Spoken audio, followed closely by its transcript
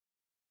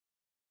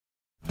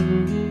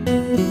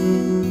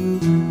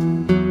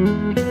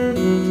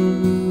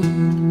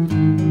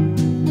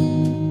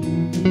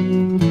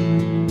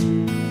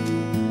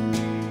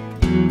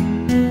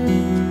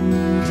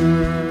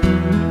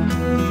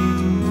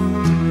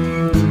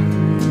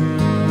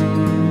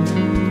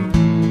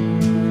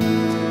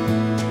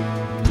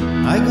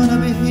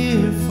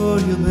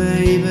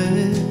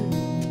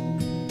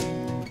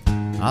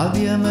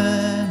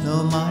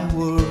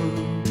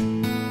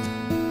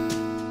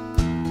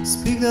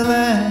a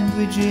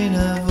language in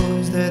a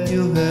voice that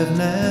you have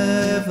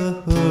never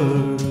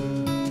heard.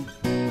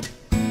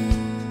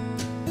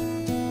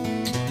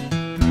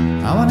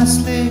 I wanna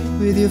sleep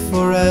with you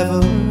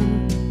forever,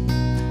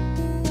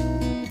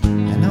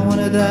 and I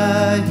wanna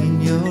die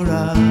in your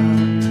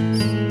arms,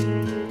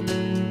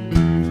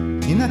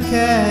 in a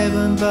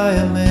cabin by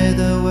a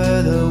meadow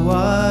where the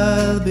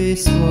wild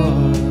beasts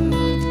swarm.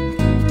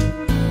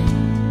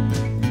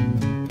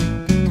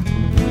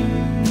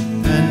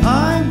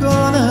 I'm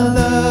gonna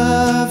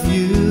love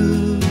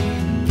you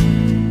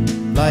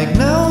like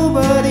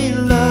nobody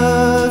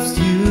loves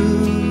you,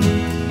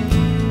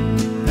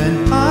 and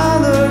I'll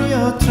learn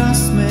your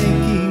trust,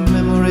 making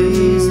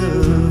memories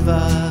of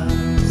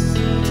us.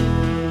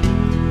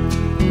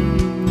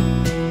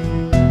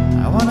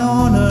 I wanna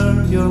honor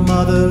your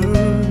mother,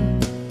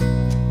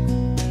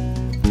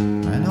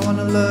 and I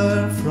wanna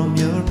learn from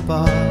your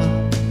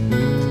past.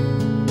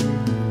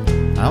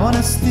 I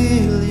wanna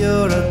steal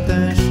your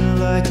attention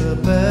like a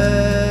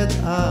bad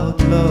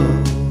outlaw,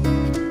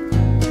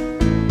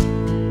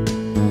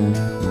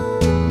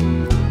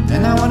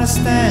 and I wanna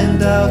stand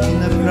out in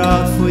the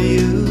crowd for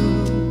you,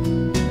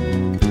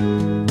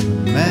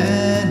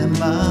 man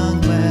among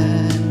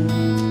men.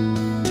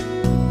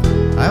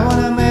 I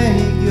wanna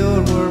make your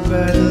world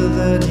better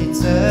than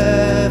it's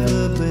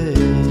ever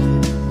been,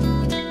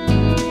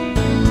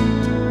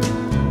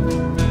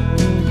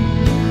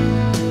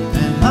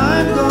 and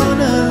I'm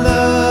gonna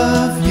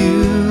love you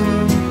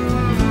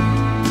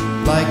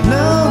like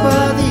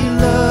nobody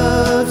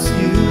loves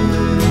you,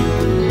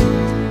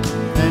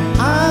 and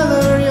I'll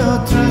learn your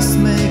trust,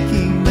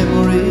 making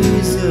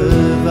memories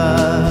of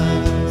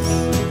us.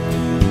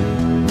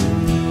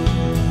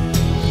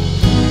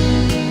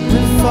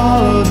 We'll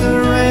follow the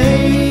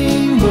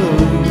rainbow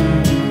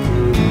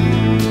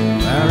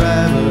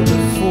wherever the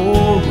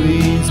four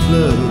winds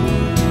blow.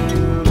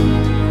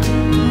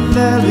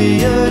 There'll be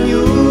a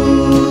new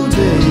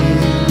day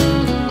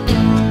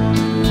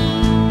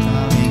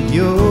coming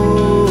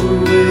your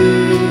way.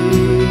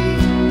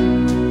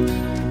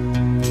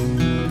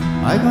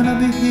 I'm gonna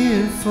be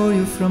here for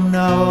you from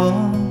now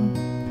on,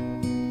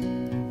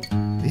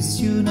 this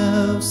you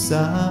know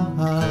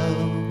somehow.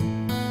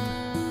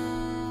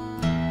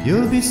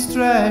 You'll be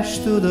stretched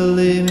to the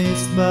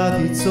limits, but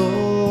it's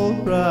all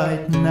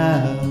right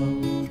now.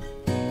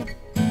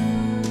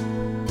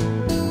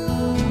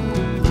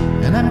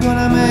 And I'm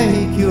gonna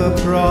make you a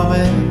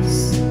promise,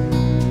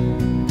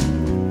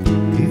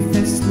 if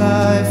there's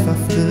life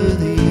after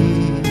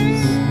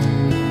this,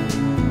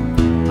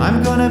 I'm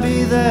gonna be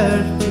there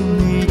to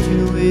meet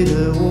you with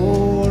a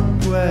warm,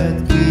 wet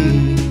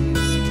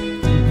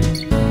kiss.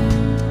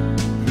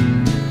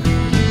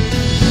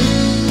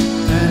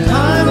 And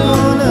I'm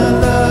gonna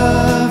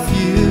love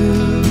you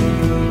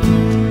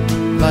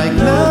like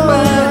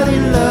nobody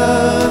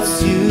loves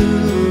you,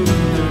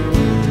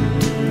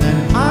 and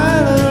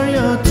I'll learn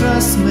your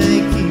trust,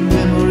 making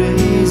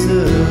memories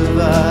of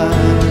us.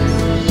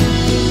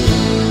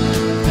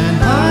 And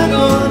I'm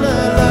gonna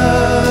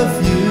love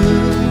you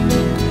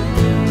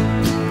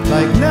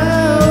like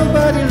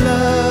nobody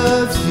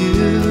loves you,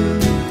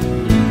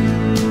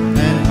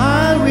 and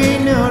I'll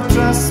win your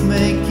trust,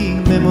 making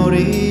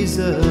memories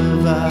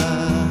of us.